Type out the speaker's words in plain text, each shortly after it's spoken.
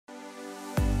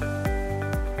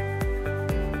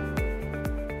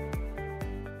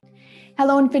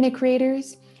Hello, Infinite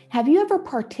Creators. Have you ever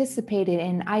participated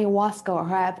in ayahuasca or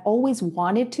have always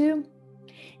wanted to?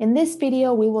 In this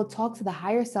video, we will talk to the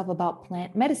higher self about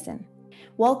plant medicine.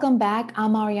 Welcome back.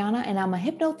 I'm Ariana and I'm a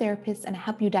hypnotherapist, and I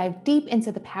help you dive deep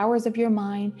into the powers of your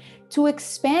mind to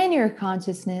expand your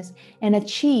consciousness and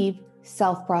achieve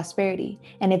self-prosperity.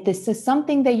 And if this is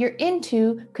something that you're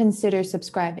into, consider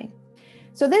subscribing.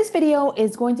 So this video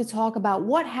is going to talk about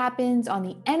what happens on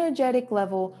the energetic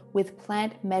level with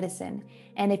plant medicine.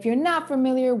 And if you're not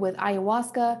familiar with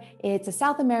ayahuasca, it's a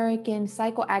South American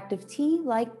psychoactive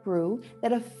tea-like brew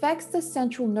that affects the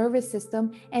central nervous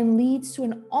system and leads to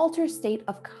an altered state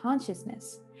of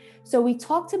consciousness. So we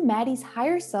talked to Maddie's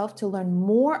higher self to learn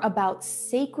more about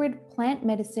sacred plant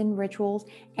medicine rituals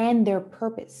and their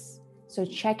purpose. So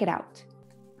check it out.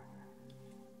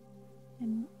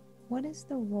 And what is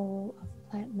the role of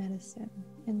plant medicine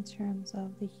in terms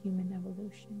of the human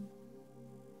evolution?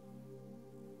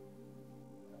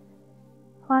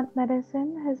 Plant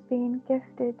medicine has been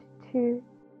gifted to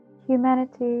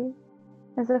humanity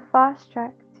as a fast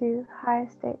track to higher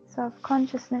states of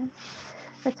consciousness,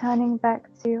 returning back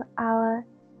to our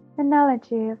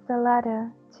analogy of the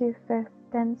ladder to fifth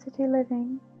density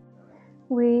living.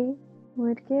 We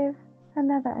would give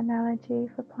another analogy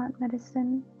for plant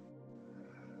medicine.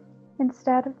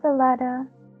 Instead of the ladder,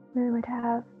 we would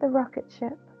have the rocket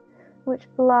ship, which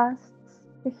blasts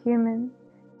the human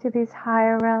to these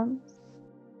higher realms.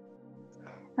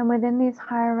 And within these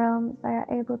higher realms, they are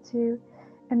able to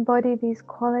embody these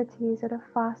qualities at a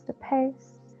faster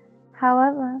pace.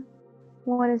 However,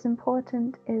 what is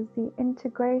important is the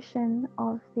integration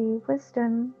of the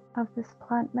wisdom of this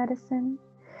plant medicine.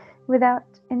 Without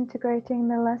integrating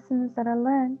the lessons that are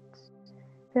learnt,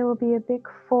 there will be a big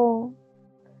fall,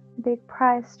 a big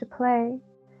price to pay,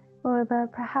 or there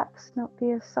perhaps not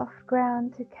be a soft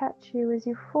ground to catch you as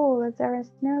you fall, as there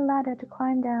is no ladder to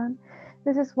climb down.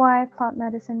 This is why plant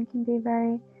medicine can be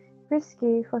very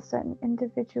risky for certain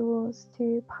individuals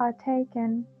to partake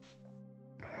in.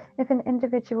 If an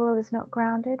individual is not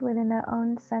grounded within their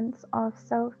own sense of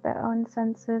self, their own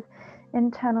sense of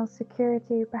internal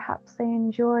security, perhaps they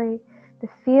enjoy the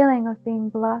feeling of being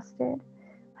blasted.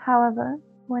 However,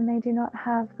 when they do not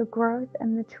have the growth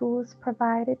and the tools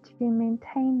provided to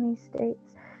maintain these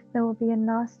states, there will be a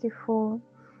nasty fall,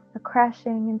 a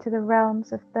crashing into the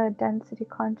realms of third density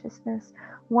consciousness,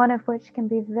 one of which can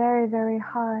be very, very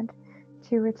hard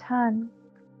to return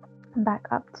back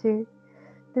up to.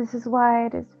 This is why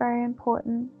it is very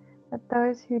important that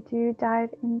those who do dive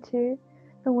into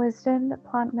the wisdom that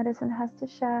plant medicine has to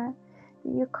share,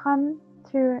 that you come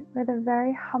to it with a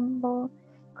very humble,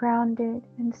 grounded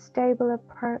and stable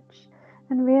approach,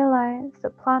 and realize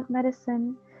that plant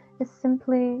medicine is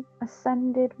simply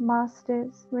ascended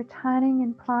masters returning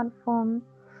in plant form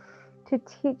to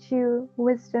teach you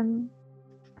wisdom,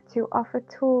 to offer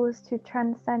tools to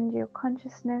transcend your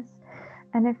consciousness.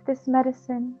 And if this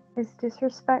medicine is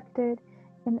disrespected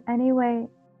in any way,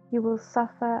 you will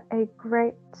suffer a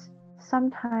great,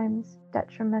 sometimes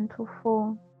detrimental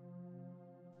fall.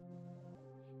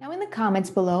 Now in the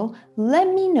comments below, let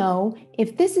me know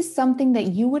if this is something that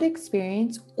you would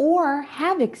experience or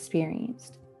have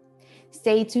experienced.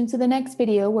 Stay tuned to the next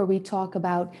video where we talk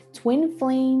about twin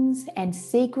flames and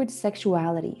sacred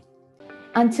sexuality.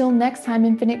 Until next time,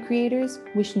 Infinite Creators,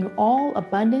 wishing you all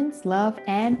abundance, love,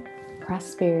 and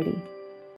prosperity.